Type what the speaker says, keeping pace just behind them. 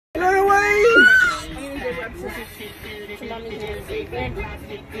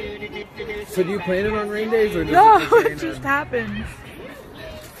So do you plan it on rain days or no? It just happens.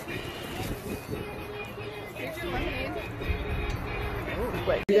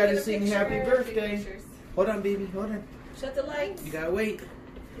 You gotta sing happy birthday. Hold on, baby. Hold on. Shut the lights. You gotta wait.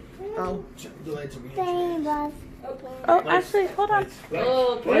 Oh, the lights are Oh, Ashley, hold on.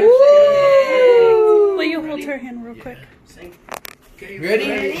 Oh, Will you hold her hand real quick?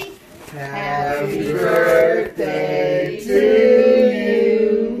 Ready? Happy birthday to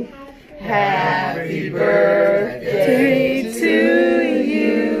you. Happy birthday to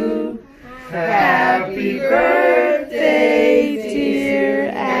you. Happy birthday, dear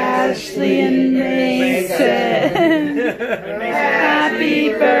Ashley and Mason. Happy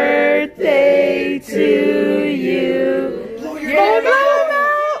birthday to you. Blow your hand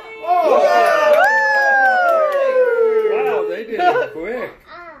out. Wow, they did it quick.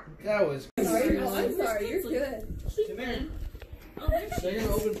 That was. I'm sorry. You're good. Come here. They're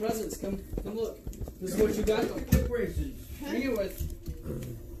gonna open presents. Come look. This is what you got. Quick braces. Bring it with.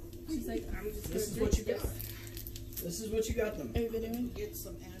 She's like, I'm just. This is what you got. This is what you got them. Are you videoing? Get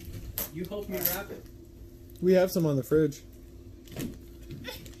some. You help me wrap it. We have some on the fridge.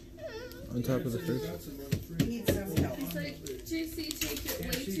 On top of the fridge. He's like, Juicy, take it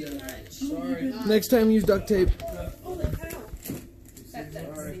way too much. Sorry. Next time use duct tape. Holy cow.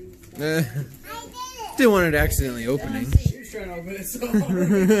 That Didn't want it accidentally opening. She was trying to open it so hard.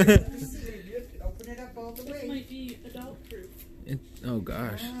 Open it up all the This way. might be adult proof. Oh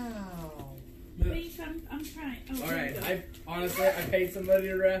gosh. Wow. Wait, I'm trying. Oh, Alright, I honestly I paid somebody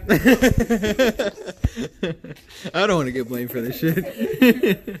to wrap it. I don't want to get blamed for this shit.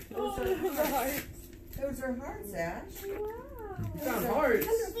 Those are hearts, Ash. It's not hearts.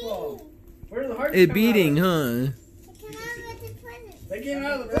 Where are the hearts? It come beating, out huh? of? They came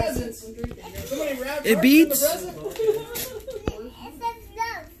out of the presents. Somebody wrapped It hearts beats? in the present.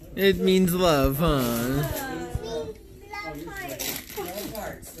 It means love, huh? No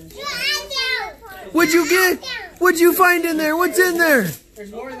hearts. What'd you get? What'd you find in there? What's in there?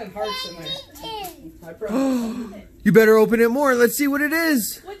 There's more than hearts in there. I promise. You better open it more. Let's see what it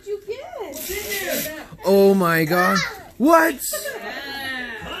is. What'd you get? Oh my god. What?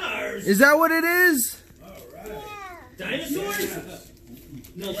 Is that what it is? Dinosaurs?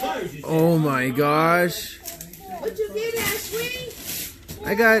 No cars, you Oh my gosh. What'd you get, Ashley?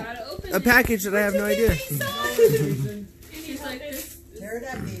 I got a package that I have no idea. She's like this. Tear it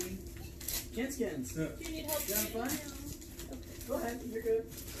up, baby. Skins. Do you need help? Go ahead, you're good.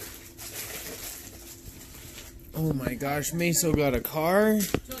 Oh my gosh, Meso got a car.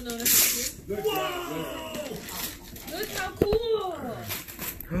 Don't know this. Whoa! Look how cool!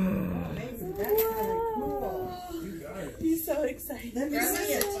 Amazing. That's really cool. He's so excited. Let me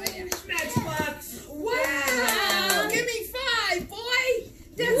see it. Matchbox! Wow! Give me 5, boy!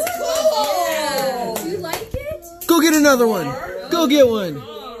 That's cool! You like it? Go get another one. Go get one.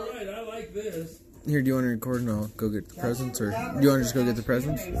 Alright, I like this. Here, do you want to record and I'll go get the presents, or do you want to just go get the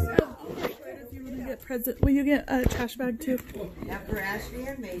presents? Will you get a trash bag too? After Ashley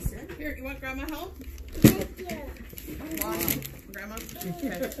and Mason. Here, you want Grandma help? Grandma?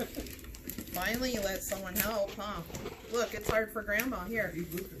 Okay. Finally, you let someone help, huh? Look, it's hard for Grandma. Here,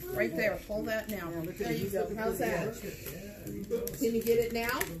 right there. Pull that now. There you go. How's that? Can you get it now?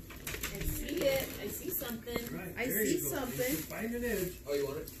 I see it. I see something. I see something. Find an edge. Oh, you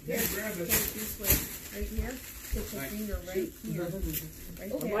want it? Here, grab it. This way. Right here. Put your finger right here.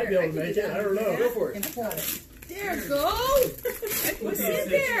 Right there. Might be able to make it, I don't know. Go for it. And pull it. There you go. What's in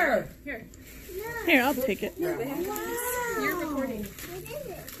there? Here. Here, I'll take it. Wow. You're recording.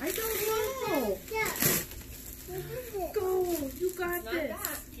 I don't know. Go. You got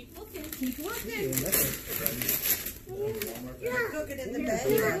this. Keep looking. Keep looking. Cook it in the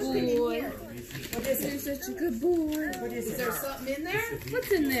bed. Boy. What is it? You're such a good boy. What is Is it? there something in there?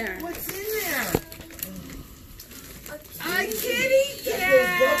 What's in there? What's in there? A kitty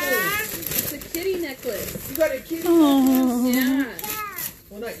cat. It's a kitty necklace. You got a kitty. Oh. Yeah.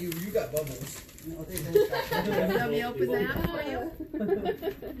 Well, not you. You got bubbles. No, they don't. Let me open that for you.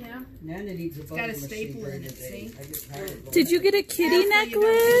 Yeah. Nana needs a bubble got a machine staple in during it, the day. see? I get tired of Did you get a kitty Put your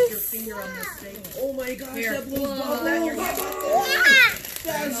necklace? finger on this thing. Oh my gosh, Here. that blows Whoa. bubbles.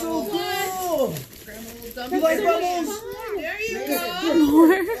 That's so cool. Grandma will dump You it like in. bubbles? There you go.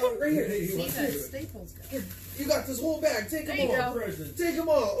 More? Oh, right here. See that staples got. You got this whole bag. Take There them you all. go. Take them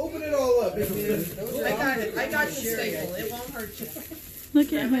all. Open it all up. I got it. I got the staple. It won't hurt you.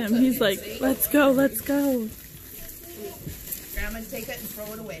 Look at him. He's like, let's go, let's go. Grandma, take it and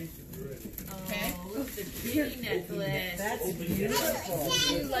throw it away. Okay? Oh, the kitty necklace. That's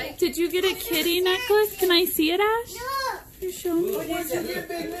beautiful. You like Did you get a kitty necklace? Can I see it, Ash? You show me. What is it?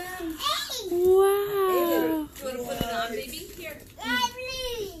 Wow. Do you want to put it on, baby? Here.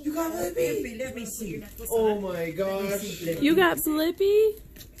 You got Blippi. Let me see. Oh my gosh. You got Blippi?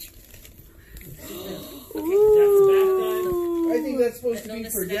 I think that's supposed to be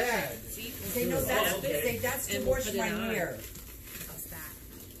for Dad. Say no, that's to wash my hair. How's that?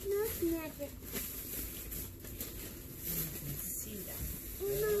 See that.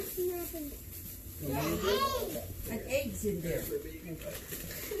 And eggs in there.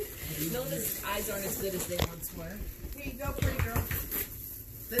 Notice eyes aren't as good as they once were. Here you go, pretty girl.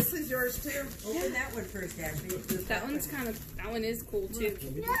 This is yours too. Open that one first, Ashley. That one is cool too.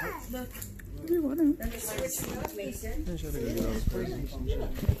 Look. You want to? Let me switch it up, Mason.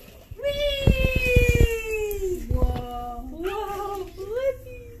 Whoa. Whoa,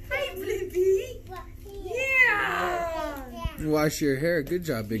 Blippi. Hi, Blippi. Yeah. Wash your hair. Good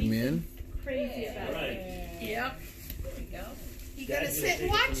job, big man. Crazy about it. Yep. There we go. You gotta sit and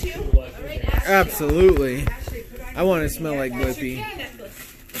watch you. All right, Ashley. Absolutely. Ashley, put on I want to smell like Blippi.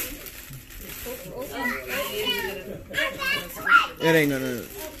 It ain't gonna.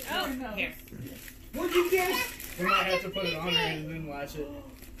 Oh, here. What'd you get? We might have to put it on there and then watch it.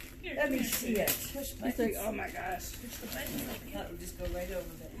 Let me see it. He's like, oh my gosh. That'll just go right over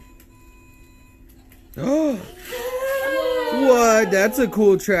there. Oh. What? That's a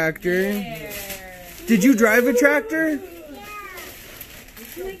cool tractor. Did you drive a tractor? Can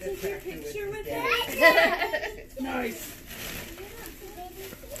I take your picture with it? Nice.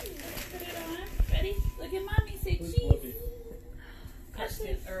 Put it on. Ready? Look at mommy. Say cheese.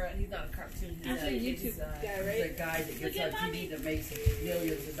 Cartoon, or he's not a cartoon. He's a YouTube guy, He's a right? guy that Look gets at on mommy. TV that makes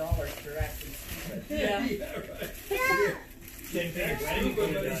millions of dollars for acting stupid. Yeah. Same thing.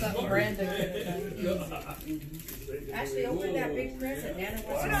 Something Brandon could have done. Actually, open that big present. Nana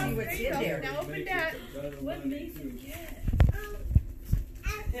wants to see what's in there. Now open that. What makes him get?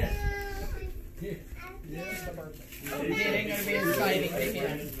 It ain't gonna be exciting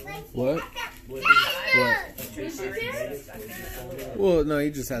again. What? What? Well, no, he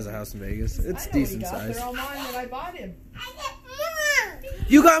just has a house in Vegas. It's decent size. They're all mine that I bought him.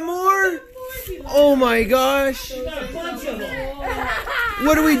 You got more? Oh my gosh. Got a bunch of them.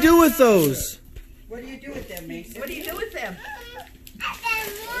 What do we do with those? What do you do with them, Mason? What do you do with them?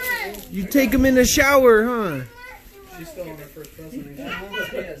 You take them in the shower, huh? She's still on her first present.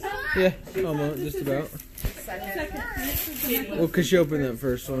 Yeah, almost, just about. Well, because she opened that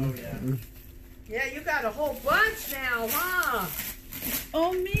first one. Yeah, you got a whole bunch now, huh?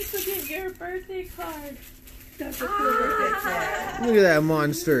 Oh, Meek, look at your birthday card. That's a cool birthday. Look at that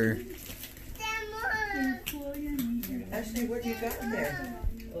monster. Ashley, what do you got there?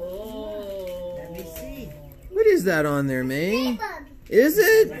 Oh. Let me see. What is that on there, May? Is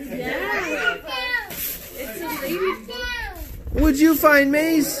it? Yeah. It's a ladybug. What'd you find,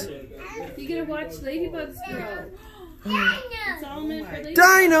 Mace? You gotta watch ladybugs grow. It's all meant for ladybugs.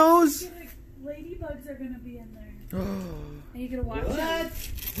 Dinos! Ladybugs are going to be in there. Oh. And you gotta watch them.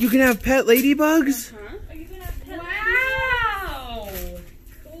 You can have pet ladybugs? Huh? Are you going to have pet Wow.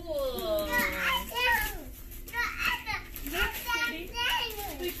 Cool.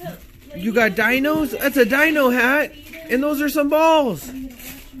 You got dinos? That's a dino hat. And those are some balls. And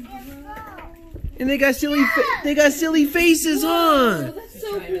they got silly faces, huh? That's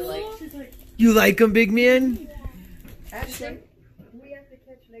so cool. You like them, big man? Ashley, we have to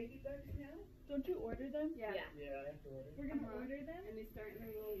catch ladybugs now? Don't you order them? Yeah. Yeah, I have to order. We're going to order them? And they start in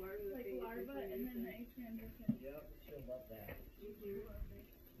their little larva Like phase. larva and then the eggs can. Yep, she'll love that.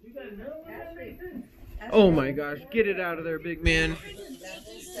 You got another one, Mason? Oh my gosh, get it out of there, big man. There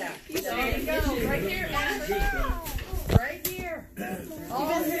you go. Right here, Ashley. Right here.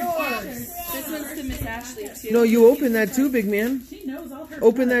 All yours. This one's to Miss Ashley too. No, you open that too, big man. She knows all her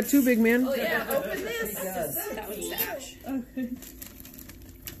Open that too, big man. Oh yeah. Open this. That one's to Ash.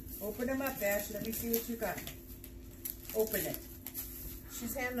 Open them up, Ash. Let me see what you got. Open it.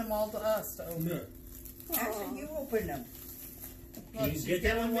 She's handing them all to us to open. No. Ashley, you open them. Can you get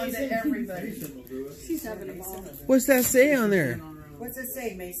that one, One to Mason? everybody. Mason will do it. She's having a ball. What's that say on there? What's it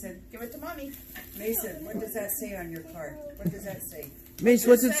say, Mason? Give it to mommy. Mason, what does that say on your card? What does that say? Mace,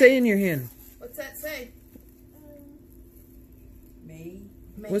 what's it say in your hand? What's that say? Me?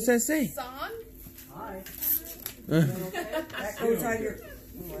 What's that say? Son? Hi. Uh, That goes on your...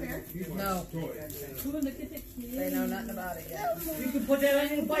 No. Toys. Look at the kids. They know nothing about it yet. You can put that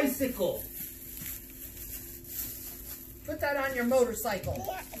on your bicycle. Put that on your motorcycle.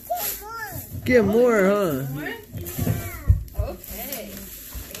 Get more, huh? Okay.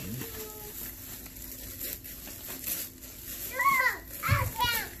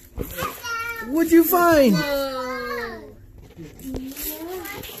 What'd you find? Whoa.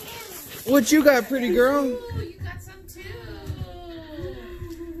 What you got, pretty girl? Ooh, you got some too.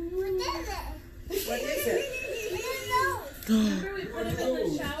 What is it? Remember we put them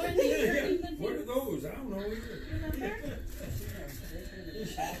in the shower and they were in the What are those? I don't know either. Remember?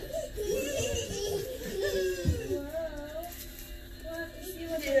 We'll have to see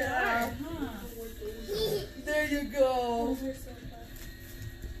what they are, huh? There you go.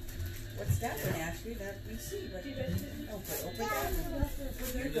 What's that one, Ashley? That we see. But open that one.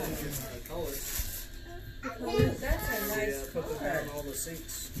 Oh, that's a nice Put them car. on all the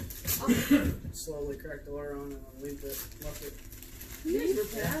sinks. Slowly crack the water on and then leave it. Left it. You're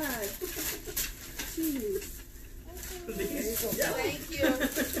bad. Thank you.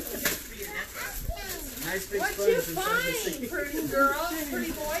 Nice big What'd sponge you inside the sink. find, pretty girl?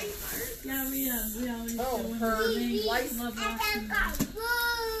 Pretty boy? Yeah, we always Oh, do when her we license. love washing them.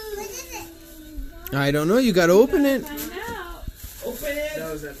 I don't know. You gotta open it. Find out. Open it.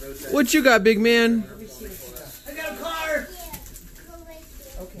 That was that roadside. What you got, big man? I got a car.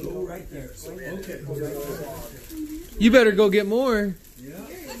 Okay, go right there. Okay. You better go get more.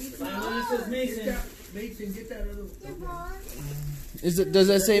 This is Mason. Mason, get that other one. Is it? Does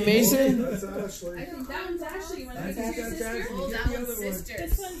that say Mason? That's Ashley. I think that one's Ashley. One. I This think is your that's sister. Ashley. Oh, Get that the one's other one. sister.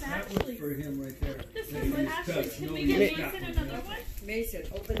 This one's That Ashley. one's for him right there. This one's Ashley. Can we get Mason another one? Mason,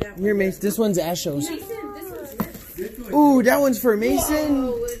 open that one. Here, Mason. This one's Ashos. Mason, this one's yours. This one. Ooh, that one's for Mason.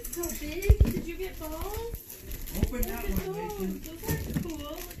 Oh, it's so big. Did you get balls? Open Look that at one, those. Mason. Those are cool.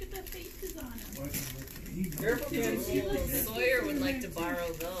 Look at the faces on them. Sawyer would like to borrow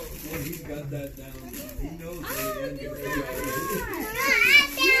those. Oh, he's got that down. He knows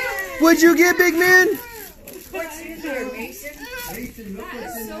What'd you get, big man? What's in there, Mason? Mason, look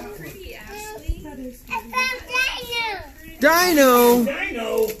what's in that one. Pretty, Ashley. That is Dino.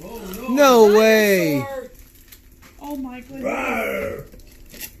 Dino. No way. Oh my goodness. Rawr.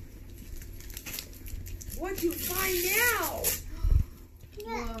 What'd you find now?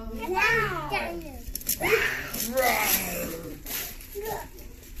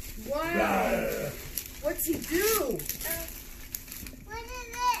 Wow. What's he do?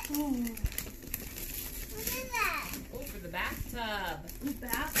 Oh, for the bathtub. Ooh,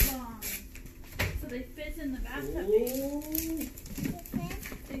 bath bombs. So they fit in the bathtub.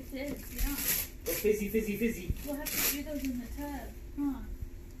 They fit, yeah. Fizzy, fizzy, fizzy. We'll have to do those in the tub, huh?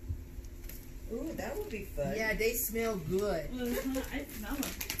 Ooh, that would be fun. Yeah, they smell good. Well, I smell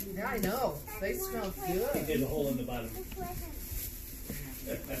them. Yeah, I know. They smell good. There's a hole in the bottom.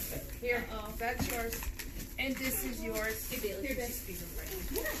 Here, that's yours. And this is yours. Here, just these are for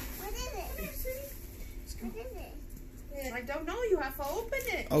you. I don't know. You have to open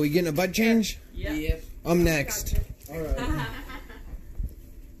it. Are we getting a butt change? Yep. I'm next. All right.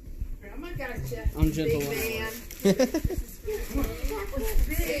 Grandma gotcha. I'm gentle. Big man.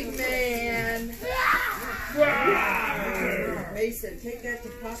 Big man. Mason, take that to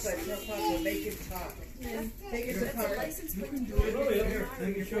Papa and tell Papa make him talk. Take it to Papa.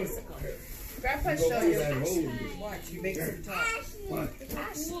 Grandpa show you. Watch, he makes him talk.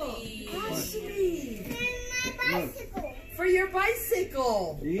 Ashley. For your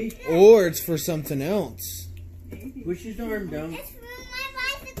bicycle. See? Or it's for something else. Push his arm down.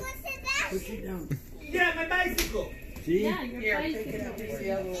 Push it down. Yeah, my bicycle. See? Yeah, your Here, take it out. bicycle. Here's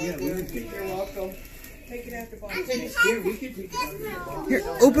the other one. Yeah, we can take You're welcome. Take it out the box. Here, we can take it out of the box. Here,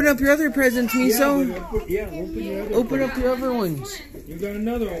 open up your other presents, Miso. Open your other Open up your other ones. You got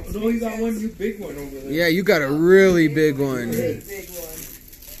another one. No, you got one big one over there. Yeah, you got a really big one. Big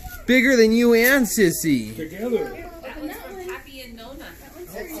one. Bigger than you and Sissy. Together. That one's from Happy and Nona.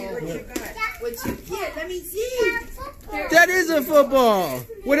 Let's see what you got. What you get? Let me see. That is a football.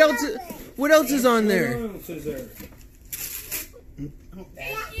 What else? What else is on there? What else is there?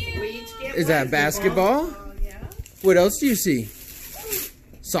 We each get Is that basketball? Oh, yeah. What else do you see?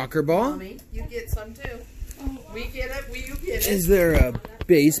 Soccer ball? Mommy, you get some too. We get it. You get it. Is there a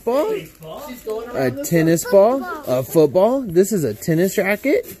baseball? Baseball. She's going around A tennis ball? A football? This is a tennis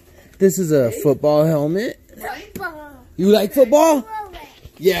racket. This is a football helmet. right? You like football?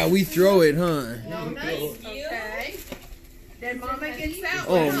 Yeah, we throw it, huh? No, nice. Okay. Then Mama gets that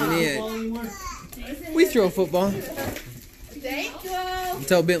Oh one. man, we throw football Thank you.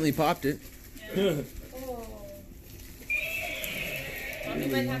 until Bentley popped it. Mommy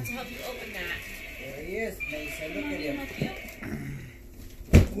might have to help you open that. There he is, Mason. Look at him.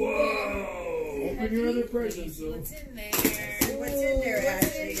 Whoa! Open your other presents, though. What's in there? What's in there,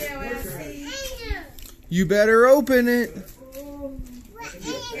 Ashley? You better open it.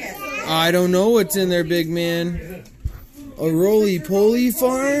 Yes. I don't know what's in there, big man. A roly-poly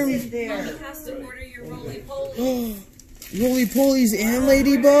farm? In there. Has to order your roly-poly. Roly-polies and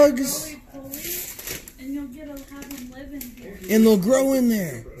ladybugs? And they'll grow in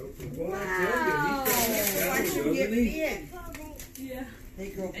there. Wow. Watch them get big. Yeah. They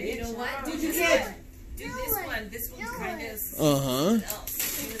grow And big. you know what? Do Do this this one. one. Do this one. This one's kind of. Uh-huh.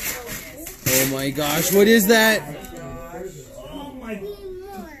 See what's going on. Oh my gosh, what is that? Oh my.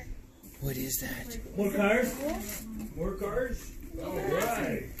 What is that? More cars? More cars? All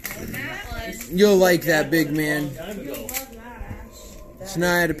right. That one. You'll like that, big man. Time ago. So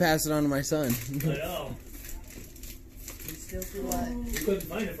now I had to pass it on to my son. I know. Still do what? We couldn't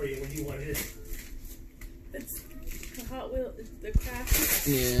find it for you when you wanted it. It's the Hot Wheel, the craft.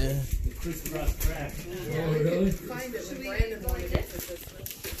 Yeah. The crisscross crack. Oh, really? Find it Should when we Brandon go wanted like it.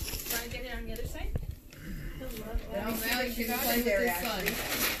 this? Trying to get it on the other side? Now you can play there, Ashley.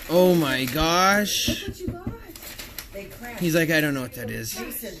 Oh my gosh. What you got? They crack. He's like, I don't know what that is.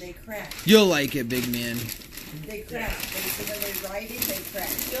 They said they crack. You'll like it, big man. They crack. They said when they ride it, they crack.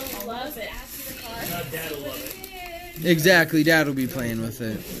 You'll love it. Not Dad will love it. Exactly, Dad will be playing with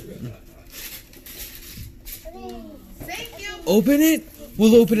it. Thank you. Open it?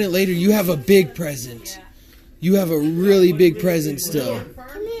 We'll open it later. You have a big present. You have a really big present still.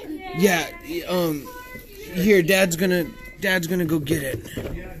 Yeah, here, Dad's gonna go get it.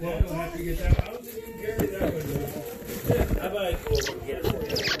 Yeah, Dad will have to get that. I don't think you can carry that one. How about I go over and get it for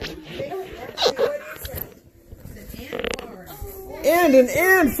you? And an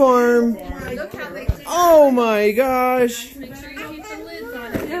ant farm. Look how they Oh my gosh. Make sure you keep the lids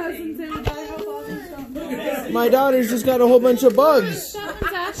on it. Yeah, I was gonna say, my daughter has all this stuff. My daughter's just got a whole bunch of bugs. That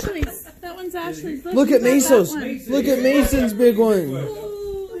one's Ashley's. That one's Ashley's. Look at he's got Meso's. that one. Look at Mason's big one.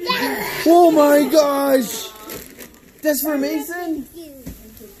 Oh my gosh. That's for Mason?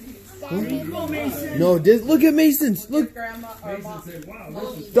 No, look at Mason's. Look. grandma or mom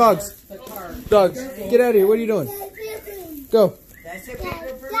Dogs. the car. Dogs. Get out of here. What are you doing? Go. That's a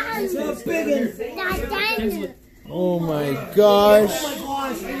bigger version. Oh my gosh.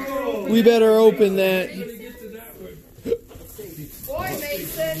 We better open that. Boy,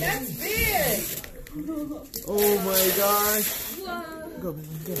 Mason, that's big. Oh my gosh. Go,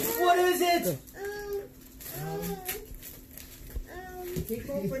 go. What is it? Keep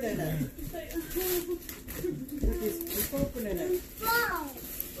opening it. Keep opening it.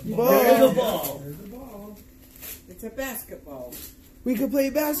 There's a ball. It's a basketball. We could play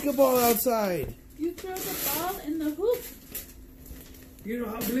basketball outside. You throw the ball in the hoop. You know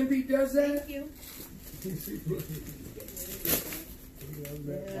how Blimpy does that? Thank you. It's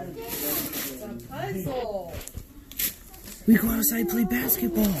a puzzle. We go outside and play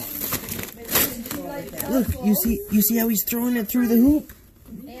basketball. Look, you see how he's throwing it through the hoop?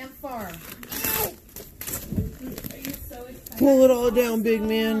 Ant farm. Are you so excited? Pull it all down, big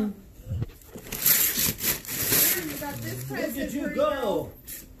man. You got this Where present did you for go?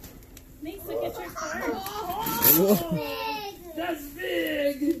 Mason, get your card. That's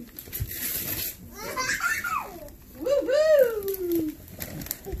big. Woo-hoo!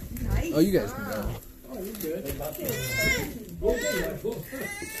 Oh, you guys can go.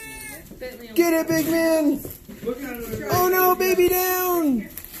 Get it, big man. Look at it. Oh no, baby down.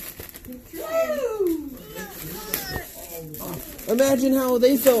 Imagine how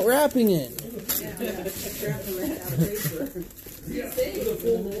they felt wrapping it.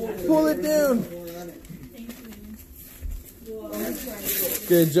 Pull it down.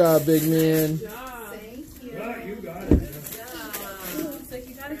 Good job, big man. Right, you got it. Looks like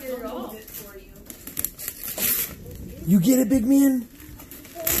you gotta get it all. You get it, big man?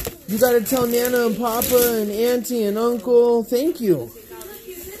 You gotta tell Nana and Papa and Auntie and Uncle, thank you.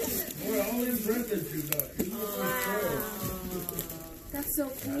 Boy, all them presents you got. That's so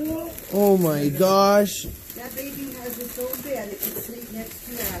cool. Oh my gosh. That baby has its own bed. It can sleep next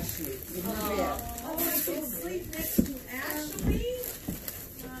to Ashley in her bed. Oh, I can sleep next to Ashley?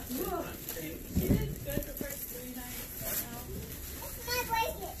 Look. She did good the first 3 nights.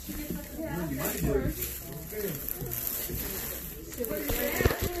 She did first.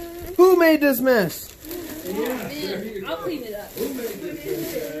 Who made this mess? I'll clean it up.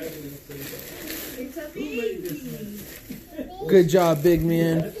 Good job, big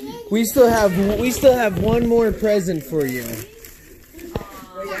man. We still have one more present for you.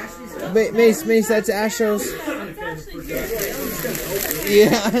 Mace, that's Asho's.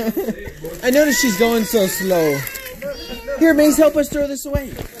 Yeah. I noticed she's going so slow. Here, Mace, help us throw this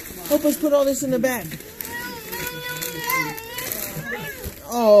away. Help us put all this in the bag.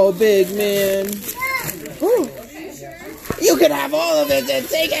 Oh, big man. Ooh. You can have all of it and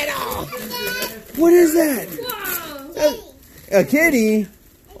take it all. What is that? A kitty?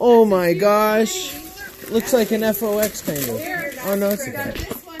 Oh my gosh. Looks like an FOX kind of. Oh no, it's a Got cat.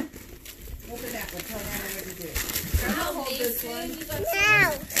 this one. Open that one. Tell Nana what to do. I'll hold this this one?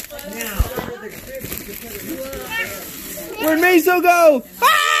 Where'd Meso go?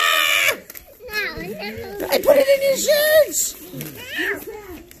 Ah! I put it in your shirts!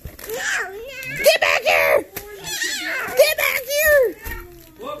 Get back here! Get back here!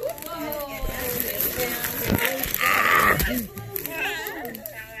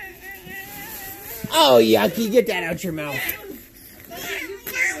 Oh, yucky. Get that out your mouth.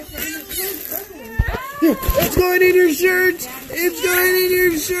 It's going in your shirt. It's going in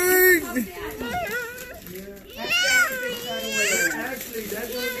your shirt. Actually, that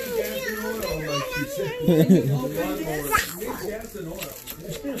doesn't need gas and oil, like you said. Gas and oil.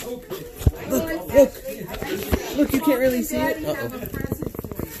 Look, you can't really see it. Uh-oh.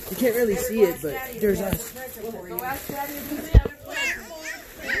 You can't really see it, but there's us.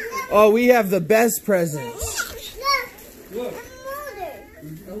 Oh, we have the best presents.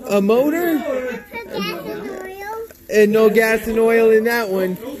 A motor? And no gas and oil in that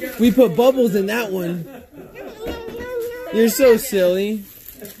one. We put bubbles in that one. You're so silly.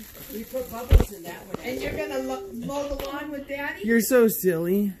 We put bubbles in that one. And you're going to mow the lawn with Daddy? You're so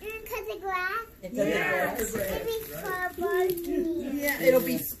silly. Yeah, it'll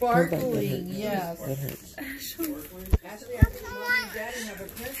be sparkling, yes. Ashley, I think Mommy and Daddy have a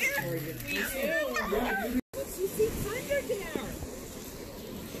present for you. Me too. What's you see under there?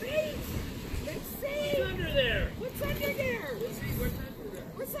 Wait, let's see. What's under there? What's under there? Let's see, what's under there?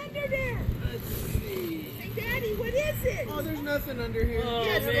 What's under there? Let's see. Hey, Daddy, what is it? Oh, there's nothing under here. Oh,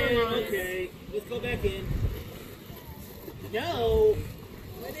 Yes, man, there is. okay. Let's go back in. No.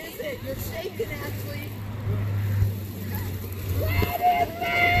 What is it? You're shaking, Ashley.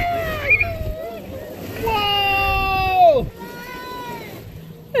 Whoa!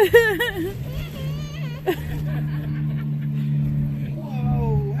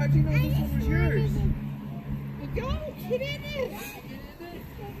 Whoa, how'd you know this one was yours? Well, go, get in it.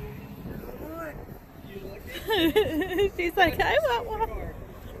 She's like, I want one.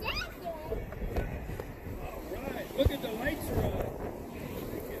 Right. Look at the lights are on.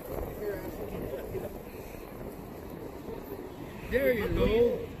 There you go.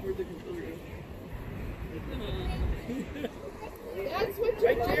 Where'd the computer go? That's what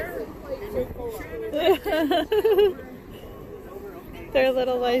your Right there. Their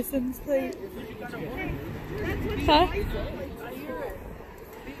little license plate. Huh?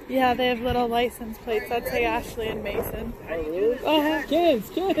 Yeah, they have little license plates that say Ashley and Mason. Oh, really? Oh,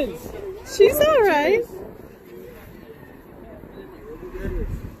 Kids. she's all right.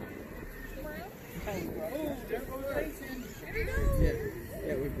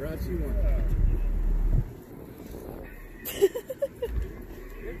 Yeah, we brought you one.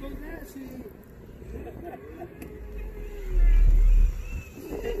 There goes Nancy.